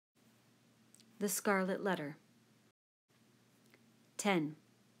The Scarlet Letter. 10.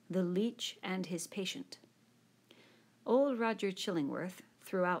 The Leech and His Patient. Old Roger Chillingworth,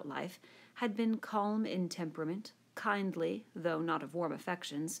 throughout life, had been calm in temperament, kindly, though not of warm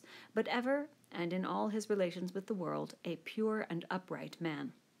affections, but ever, and in all his relations with the world, a pure and upright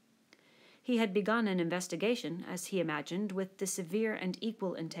man. He had begun an investigation, as he imagined, with the severe and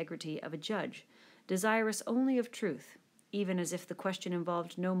equal integrity of a judge, desirous only of truth, even as if the question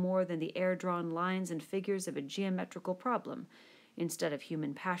involved no more than the air-drawn lines and figures of a geometrical problem, instead of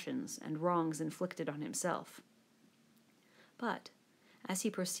human passions and wrongs inflicted on himself. But, as he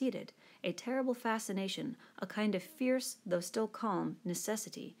proceeded, a terrible fascination, a kind of fierce, though still calm,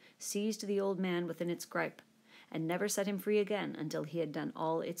 necessity, seized the old man within its gripe, and never set him free again until he had done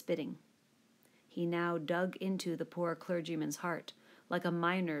all its bidding. He now dug into the poor clergyman's heart, like a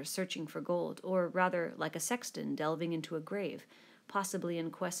miner searching for gold, or rather like a sexton delving into a grave, possibly in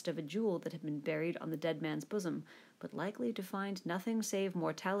quest of a jewel that had been buried on the dead man's bosom, but likely to find nothing save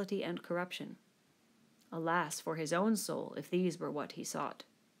mortality and corruption. Alas for his own soul, if these were what he sought.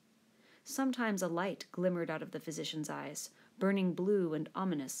 Sometimes a light glimmered out of the physician's eyes, burning blue and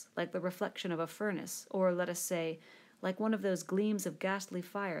ominous, like the reflection of a furnace, or, let us say, like one of those gleams of ghastly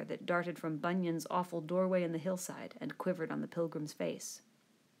fire that darted from Bunyan's awful doorway in the hillside and quivered on the pilgrim's face.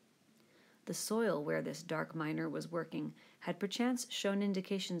 The soil where this dark miner was working had perchance shown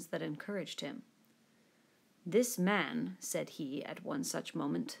indications that encouraged him. "This man," said he at one such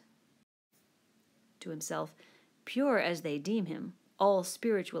moment to himself, "pure as they deem him, all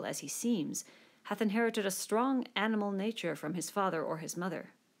spiritual as he seems, hath inherited a strong animal nature from his father or his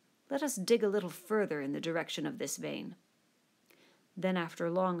mother. Let us dig a little further in the direction of this vein." Then,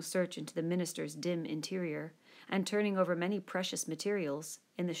 after long search into the minister's dim interior, and turning over many precious materials,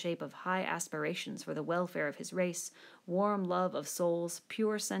 in the shape of high aspirations for the welfare of his race, warm love of souls,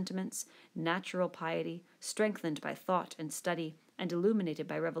 pure sentiments, natural piety, strengthened by thought and study, and illuminated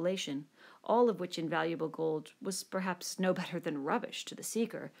by revelation, all of which invaluable gold was perhaps no better than rubbish to the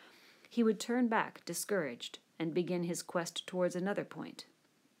seeker, he would turn back discouraged, and begin his quest towards another point.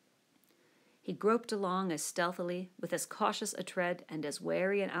 He groped along as stealthily, with as cautious a tread and as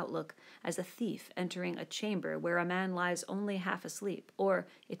wary an outlook as a thief entering a chamber where a man lies only half asleep, or,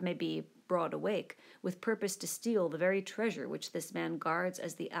 it may be, broad awake, with purpose to steal the very treasure which this man guards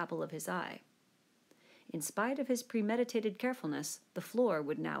as the apple of his eye. In spite of his premeditated carefulness, the floor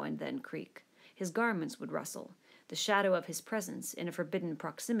would now and then creak, his garments would rustle, the shadow of his presence in a forbidden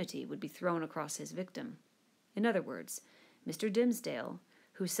proximity would be thrown across his victim. In other words, Mr. Dimmesdale,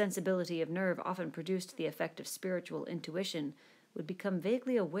 whose sensibility of nerve often produced the effect of spiritual intuition, would become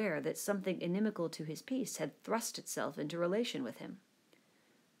vaguely aware that something inimical to his peace had thrust itself into relation with him.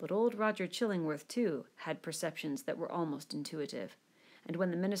 But old Roger Chillingworth, too, had perceptions that were almost intuitive, and when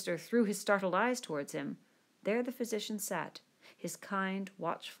the minister threw his startled eyes towards him, there the physician sat, his kind,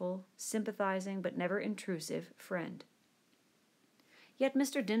 watchful, sympathizing, but never intrusive friend. Yet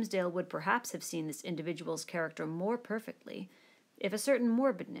Mr. Dimmesdale would perhaps have seen this individual's character more perfectly if a certain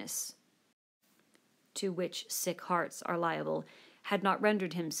morbidness, to which sick hearts are liable, had not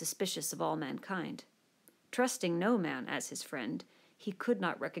rendered him suspicious of all mankind. Trusting no man as his friend, he could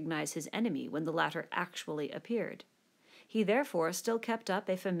not recognize his enemy when the latter actually appeared. He therefore still kept up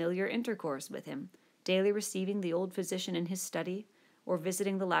a familiar intercourse with him, daily receiving the old physician in his study, or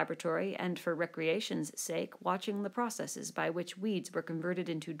visiting the laboratory, and for recreation's sake watching the processes by which weeds were converted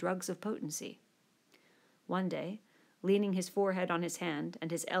into drugs of potency. One day, leaning his forehead on his hand and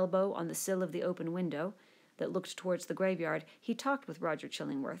his elbow on the sill of the open window that looked towards the graveyard, he talked with Roger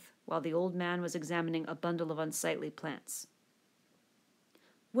Chillingworth, while the old man was examining a bundle of unsightly plants.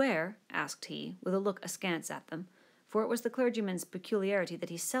 "Where," asked he, with a look askance at them, for it was the clergyman's peculiarity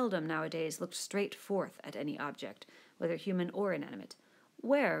that he seldom nowadays looked straight forth at any object, whether human or inanimate,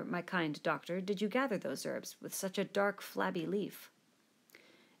 "where, my kind doctor, did you gather those herbs with such a dark flabby leaf?"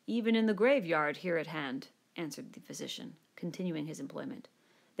 "Even in the graveyard here at hand," answered the physician, continuing his employment.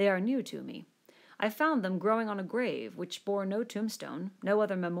 "They are new to me. I found them growing on a grave which bore no tombstone, no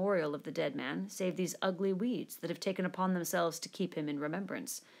other memorial of the dead man, save these ugly weeds that have taken upon themselves to keep him in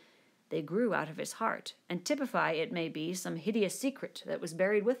remembrance. They grew out of his heart, and typify, it may be, some hideous secret that was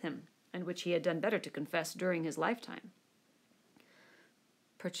buried with him, and which he had done better to confess during his lifetime."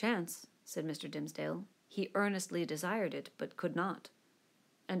 "Perchance," said Mr. Dimmesdale, "he earnestly desired it, but could not."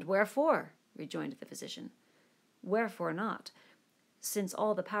 "And wherefore?" rejoined the physician. "Wherefore not? Since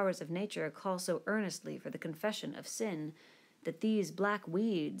all the powers of nature call so earnestly for the confession of sin, that these black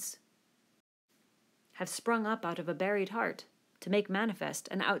weeds have sprung up out of a buried heart, to make manifest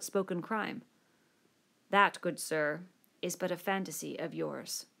an outspoken crime." "That, good sir, is but a fantasy of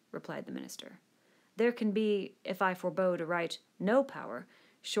yours," replied the minister. there can be, if I forego to write, no power,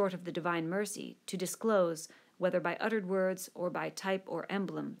 short of the divine mercy, to disclose, whether by uttered words or by type or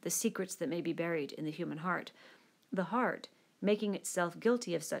emblem, the secrets that may be buried in the human heart. The heart, making itself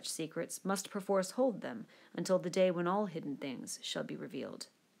guilty of such secrets, must perforce hold them until the day when all hidden things shall be revealed.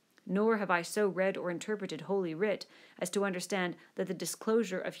 Nor have I so read or interpreted Holy Writ as to understand that the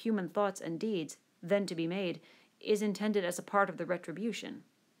disclosure of human thoughts and deeds, then to be made, is intended as a part of the retribution.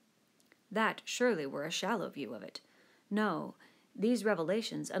 That surely were a shallow view of it. No, these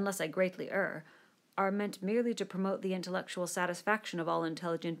revelations, unless I greatly err, are meant merely to promote the intellectual satisfaction of all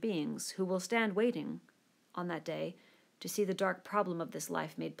intelligent beings who will stand waiting, on that day, to see the dark problem of this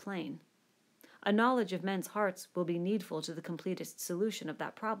life made plain. A knowledge of men's hearts will be needful to the completest solution of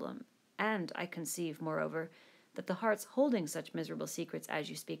that problem, and I conceive, moreover, that the hearts holding such miserable secrets as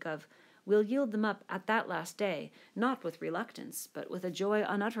you speak of will yield them up at that last day, not with reluctance, but with a joy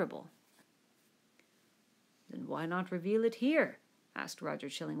unutterable. Then why not reveal it here? Asked Roger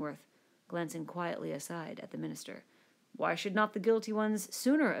Chillingworth, glancing quietly aside at the minister. Why should not the guilty ones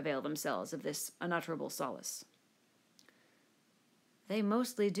sooner avail themselves of this unutterable solace? They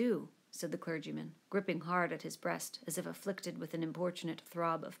mostly do, said the clergyman, gripping hard at his breast, as if afflicted with an importunate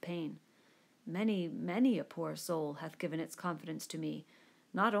throb of pain. Many, many a poor soul hath given its confidence to me,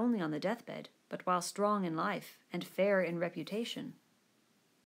 not only on the deathbed, but while strong in life, and fair in reputation.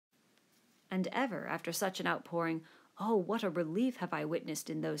 And ever, after such an outpouring, oh, what a relief have I witnessed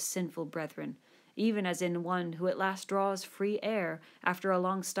in those sinful brethren, even as in one who at last draws free air after a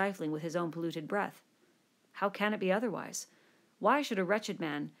long stifling with his own polluted breath. How can it be otherwise? Why should a wretched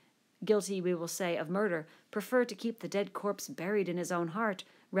man, guilty, we will say, of murder, prefer to keep the dead corpse buried in his own heart,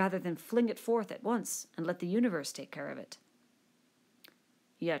 rather than fling it forth at once, and let the universe take care of it?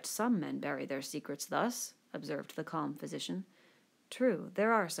 Yet some men bury their secrets thus, observed the calm physician. True,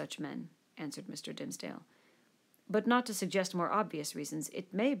 there are such men, answered Mr. Dimmesdale. But not to suggest more obvious reasons,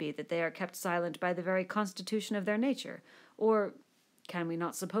 it may be that they are kept silent by the very constitution of their nature, or, can we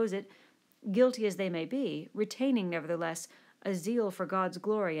not suppose it, guilty as they may be, retaining, nevertheless, a zeal for God's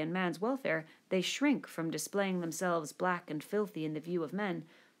glory and man's welfare, they shrink from displaying themselves black and filthy in the view of men,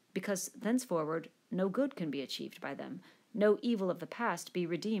 because thenceforward no good can be achieved by them, no evil of the past be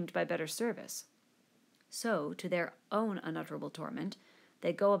redeemed by better service. So, to their own unutterable torment,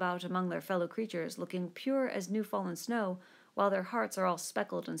 they go about among their fellow creatures looking pure as new-fallen snow, while their hearts are all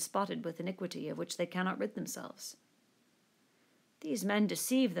speckled and spotted with iniquity of which they cannot rid themselves. These men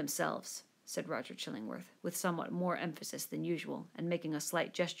deceive themselves, said Roger Chillingworth, with somewhat more emphasis than usual, and making a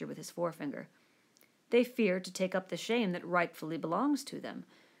slight gesture with his forefinger. They fear to take up the shame that rightfully belongs to them.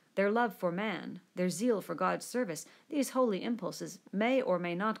 Their love for man, their zeal for God's service, these holy impulses may or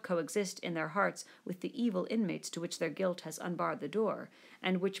may not coexist in their hearts with the evil inmates to which their guilt has unbarred the door,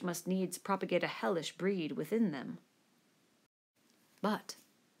 and which must needs propagate a hellish breed within them. But,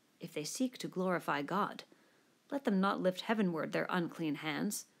 if they seek to glorify God, let them not lift heavenward their unclean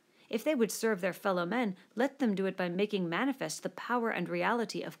hands. If they would serve their fellow men, let them do it by making manifest the power and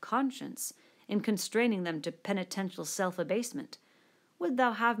reality of conscience, in constraining them to penitential self-abasement. Would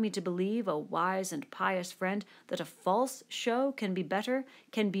thou have me to believe, O wise and pious friend, that a false show can be better,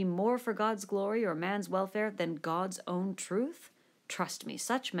 can be more for God's glory or man's welfare than God's own truth? Trust me,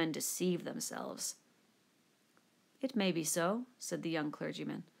 such men deceive themselves. It may be so, said the young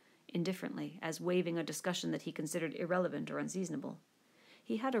clergyman, indifferently, as waiving a discussion that he considered irrelevant or unseasonable.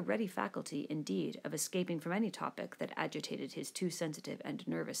 He had a ready faculty, indeed, of escaping from any topic that agitated his too sensitive and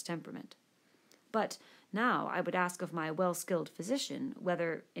nervous temperament. But now I would ask of my well-skilled physician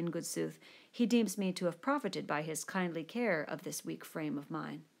whether, in good sooth, he deems me to have profited by his kindly care of this weak frame of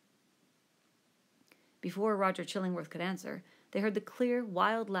mine. Before Roger Chillingworth could answer, they heard the clear,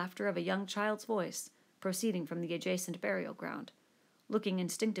 wild laughter of a young child's voice, proceeding from the adjacent burial ground. Looking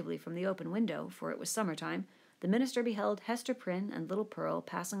instinctively from the open window, for it was summer-time, the minister beheld Hester Prynne and little Pearl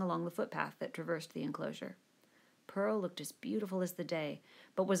passing along the footpath that traversed the enclosure. Pearl looked as beautiful as the day,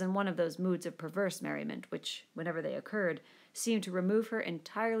 but was in one of those moods of perverse merriment which, whenever they occurred, seemed to remove her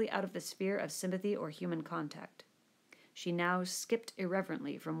entirely out of the sphere of sympathy or human contact. She now skipped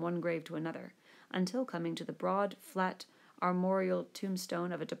irreverently from one grave to another, until coming to the broad, flat, armorial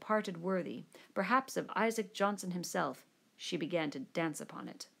tombstone of a departed worthy, perhaps of Isaac Johnson himself, she began to dance upon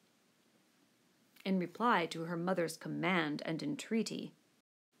it. In reply to her mother's command and entreaty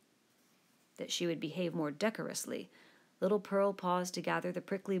that she would behave more decorously, little Pearl paused to gather the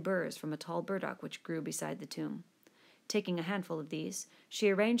prickly burrs from a tall burdock which grew beside the tomb. Taking a handful of these, she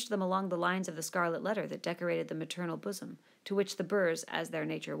arranged them along the lines of the scarlet letter that decorated the maternal bosom, to which the burrs, as their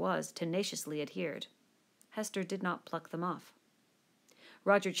nature was, tenaciously adhered. Hester did not pluck them off.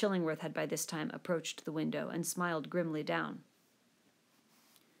 Roger Chillingworth had by this time approached the window and smiled grimly down.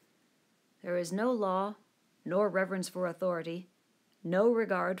 There is no law, nor reverence for authority, no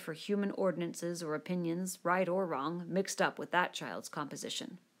regard for human ordinances or opinions, right or wrong, mixed up with that child's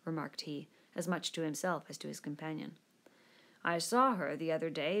composition, remarked he, as much to himself as to his companion. I saw her the other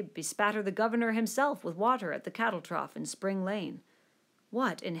day bespatter the governor himself with water at the cattle trough in Spring Lane.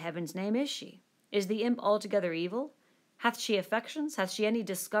 What, in heaven's name, is she? Is the imp altogether evil? Hath she affections? Hath she any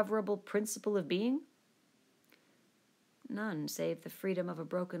discoverable principle of being? None, save the freedom of a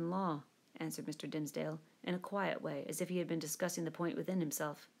broken law, answered Mr. Dimmesdale, in a quiet way, as if he had been discussing the point within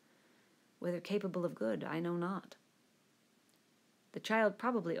himself. Whether capable of good, I know not. The child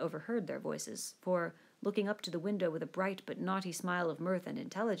probably overheard their voices, for, looking up to the window with a bright but naughty smile of mirth and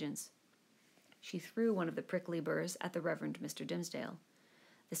intelligence, she threw one of the prickly burrs at the Reverend Mr. Dimmesdale.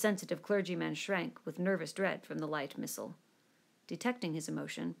 The sensitive clergyman shrank with nervous dread from the light missile. Detecting his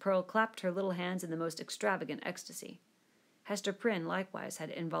emotion, Pearl clapped her little hands in the most extravagant ecstasy. Hester Prynne likewise had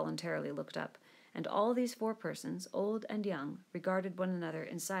involuntarily looked up, and all these 4 persons, old and young, regarded one another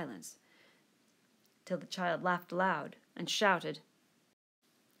in silence, till the child laughed aloud and shouted,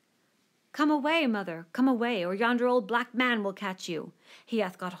 "Come away, mother, come away, or yonder old black man will catch you. He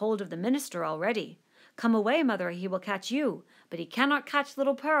hath got hold of the minister already. Come away, mother, he will catch you, but he cannot catch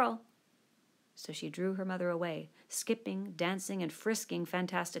little Pearl." So she drew her mother away, skipping, dancing, and frisking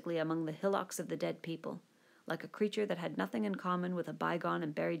fantastically among the hillocks of the dead people, like a creature that had nothing in common with a bygone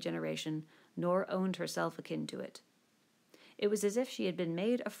and buried generation, nor owned herself akin to it. It was as if she had been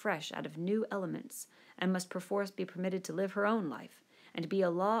made afresh out of new elements, and must perforce be permitted to live her own life, and be a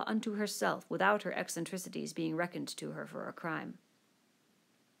law unto herself, without her eccentricities being reckoned to her for a crime.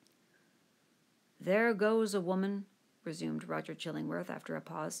 "There goes a woman," resumed Roger Chillingworth after a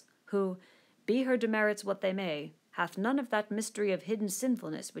pause, "who, be her demerits what they may, hath none of that mystery of hidden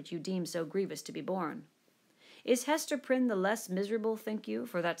sinfulness which you deem so grievous to be borne. Is Hester Prynne the less miserable, think you,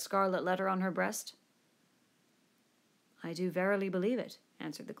 for that scarlet letter on her breast?" "I do verily believe it,"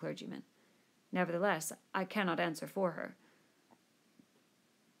 answered the clergyman. "Nevertheless, I cannot answer for her.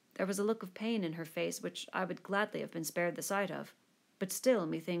 There was a look of pain in her face which I would gladly have been spared the sight of, but still,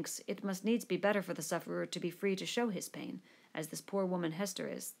 methinks, it must needs be better for the sufferer to be free to show his pain, as this poor woman Hester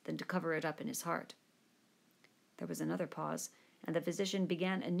is, than to cover it up in his heart." There was another pause, and the physician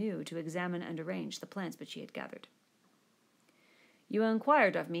began anew to examine and arrange the plants which he had gathered. "You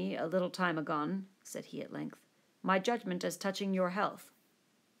inquired of me a little time agone," said he at length, "my judgment as touching your health."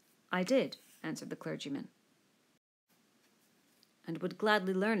 "I did," answered the clergyman, "and would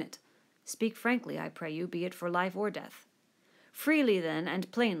gladly learn it. Speak frankly, I pray you, be it for life or death." "Freely, then, and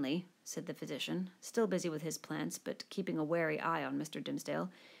plainly," said the physician, still busy with his plants, but keeping a wary eye on Mr.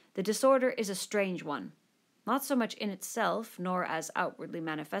 Dimmesdale, "the disorder is a strange one, not so much in itself, nor as outwardly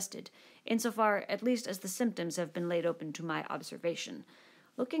manifested, insofar at least as the symptoms have been laid open to my observation.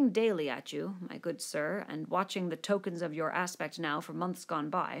 Looking daily at you, my good sir, and watching the tokens of your aspect now for months gone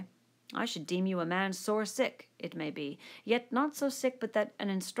by, I should deem you a man sore sick, it may be, yet not so sick but that an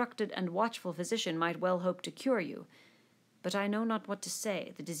instructed and watchful physician might well hope to cure you. But I know not what to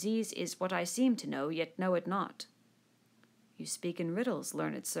say. The disease is what I seem to know, yet know it not." "You speak in riddles,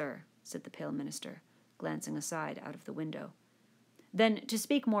 learned sir," said the pale minister, glancing aside out of the window. "Then, to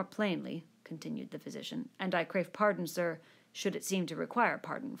speak more plainly," continued the physician, "and I crave pardon, sir, should it seem to require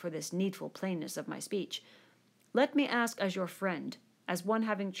pardon for this needful plainness of my speech, let me ask as your friend, as one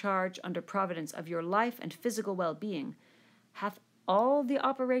having charge under Providence of your life and physical well-being, hath all the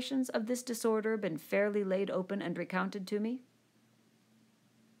operations of this disorder been fairly laid open and recounted to me?"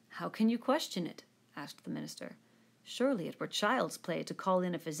 "How can you question it?" asked the minister. "Surely it were child's play to call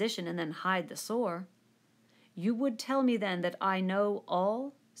in a physician and then hide the sore." "You would tell me, then, that I know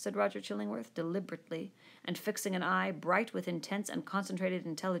all?" said Roger Chillingworth, deliberately, and fixing an eye bright with intense and concentrated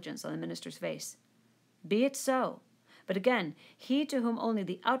intelligence on the minister's face. "Be it so. But again, he to whom only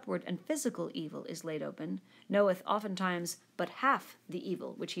the outward and physical evil is laid open, knoweth oftentimes but half the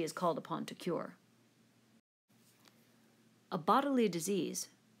evil which he is called upon to cure. A bodily disease,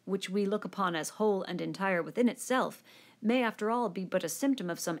 which we look upon as whole and entire within itself, may after all be but a symptom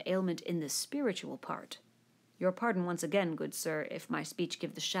of some ailment in the spiritual part. Your pardon once again, good sir, if my speech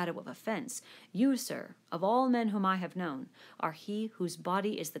give the shadow of offense. You, sir, of all men whom I have known, are he whose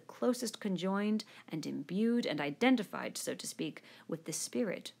body is the closest conjoined and imbued and identified, so to speak, with the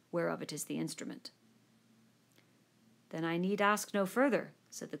spirit whereof it is the instrument." "Then I need ask no further,"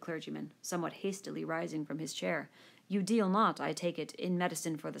 said the clergyman, somewhat hastily rising from his chair. "You deal not, I take it, in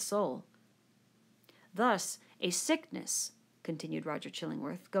medicine for the soul." "Thus, a sickness," continued Roger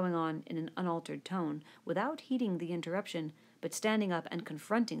Chillingworth, going on in an unaltered tone, without heeding the interruption, but standing up and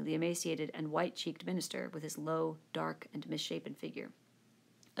confronting the emaciated and white-cheeked minister with his low, dark, and misshapen figure.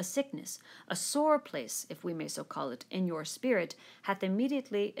 A sickness, a sore place, if we may so call it, in your spirit, hath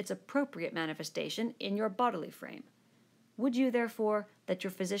immediately its appropriate manifestation in your bodily frame. Would you, therefore, that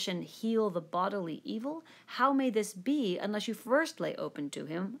your physician heal the bodily evil? How may this be, unless you first lay open to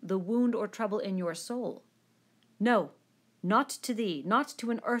him the wound or trouble in your soul? No, not to thee, not to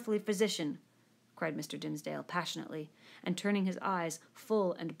an earthly physician, cried Mr. Dimmesdale passionately, and turning his eyes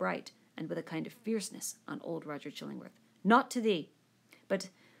full and bright, and with a kind of fierceness, on old Roger Chillingworth. Not to thee, but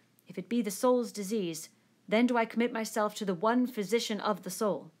if it be the soul's disease, then do I commit myself to the one physician of the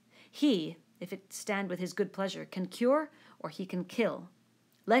soul. He, if it stand with his good pleasure, can cure or he can kill.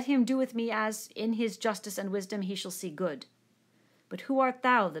 Let him do with me as, in his justice and wisdom, he shall see good. But who art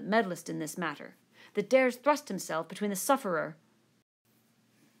thou that meddlest in this matter, that dares thrust himself between the sufferer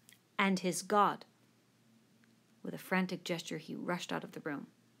and his God? With a frantic gesture he rushed out of the room.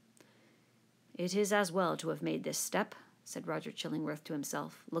 It is as well to have made this step, said Roger Chillingworth to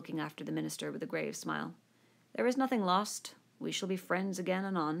himself, looking after the minister with a grave smile. There is nothing lost. We shall be friends again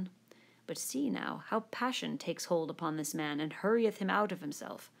anon. But see now how passion takes hold upon this man, and hurrieth him out of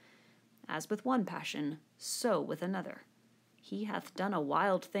himself. As with one passion, so with another. He hath done a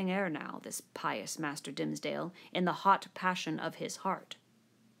wild thing ere now, this pious Master Dimmesdale, in the hot passion of his heart.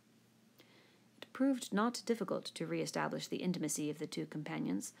 It proved not difficult to re-establish the intimacy of the two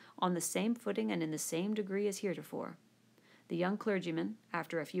companions, on the same footing and in the same degree as heretofore. The young clergyman,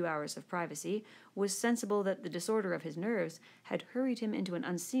 after a few hours of privacy, was sensible that the disorder of his nerves had hurried him into an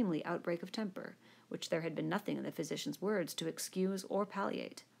unseemly outbreak of temper, which there had been nothing in the physician's words to excuse or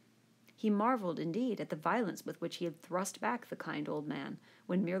palliate. He marvelled, indeed, at the violence with which he had thrust back the kind old man,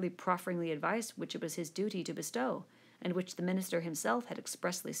 when merely proffering the advice which it was his duty to bestow, and which the minister himself had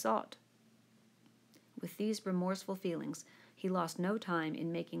expressly sought. With these remorseful feelings, he lost no time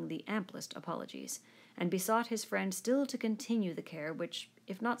in making the amplest apologies, and besought his friend still to continue the care which,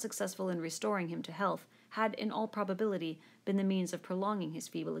 if not successful in restoring him to health, had in all probability been the means of prolonging his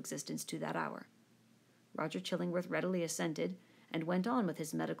feeble existence to that hour. Roger Chillingworth readily assented, and went on with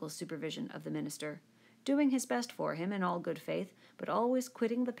his medical supervision of the minister, doing his best for him in all good faith, but always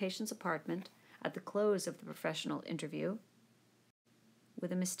quitting the patient's apartment at the close of the professional interview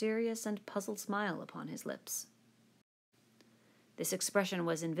with a mysterious and puzzled smile upon his lips. This expression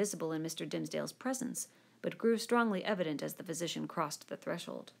was invisible in Mr. Dimmesdale's presence, but grew strongly evident as the physician crossed the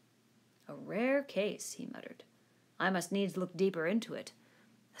threshold. A rare case, he muttered. I must needs look deeper into it.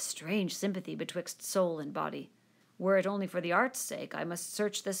 A strange sympathy betwixt soul and body. Were it only for the art's sake, I must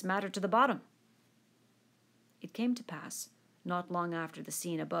search this matter to the bottom. It came to pass, not long after the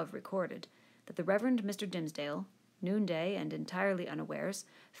scene above recorded, that the Reverend Mr. Dimmesdale, noonday and entirely unawares,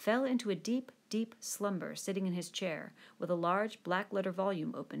 fell into a deep, deep slumber, sitting in his chair, with a large black-letter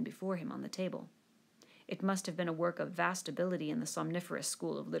volume open before him on the table. It must have been a work of vast ability in the somniferous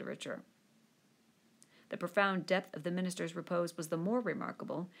school of literature. The profound depth of the minister's repose was the more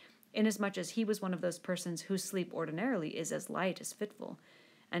remarkable, inasmuch as he was one of those persons whose sleep ordinarily is as light as fitful,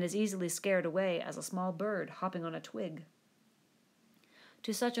 and as easily scared away as a small bird hopping on a twig.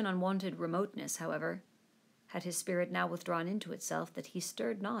 To such an unwonted remoteness, however, had his spirit now withdrawn into itself that he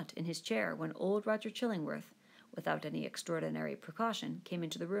stirred not in his chair when old Roger Chillingworth, without any extraordinary precaution, came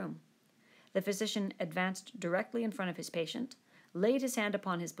into the room. The physician advanced directly in front of his patient, laid his hand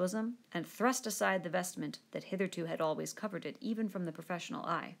upon his bosom, and thrust aside the vestment that hitherto had always covered it, even from the professional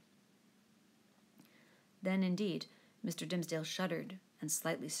eye. Then, indeed, Mr. Dimmesdale shuddered and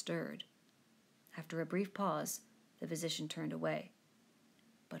slightly stirred. After a brief pause, the physician turned away.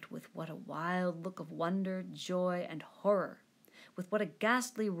 But with what a wild look of wonder, joy, and horror! With what a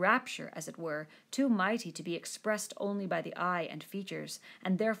ghastly rapture, as it were, too mighty to be expressed only by the eye and features,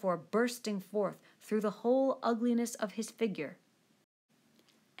 and therefore bursting forth through the whole ugliness of his figure,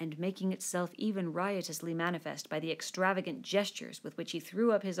 and making itself even riotously manifest by the extravagant gestures with which he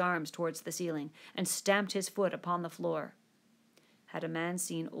threw up his arms towards the ceiling, and stamped his foot upon the floor. Had a man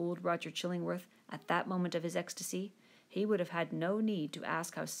seen old Roger Chillingworth at that moment of his ecstasy, he would have had no need to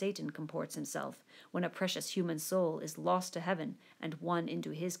ask how Satan comports himself when a precious human soul is lost to heaven and won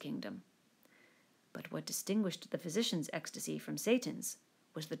into his kingdom. But what distinguished the physician's ecstasy from Satan's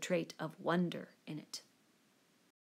was the trait of wonder in it.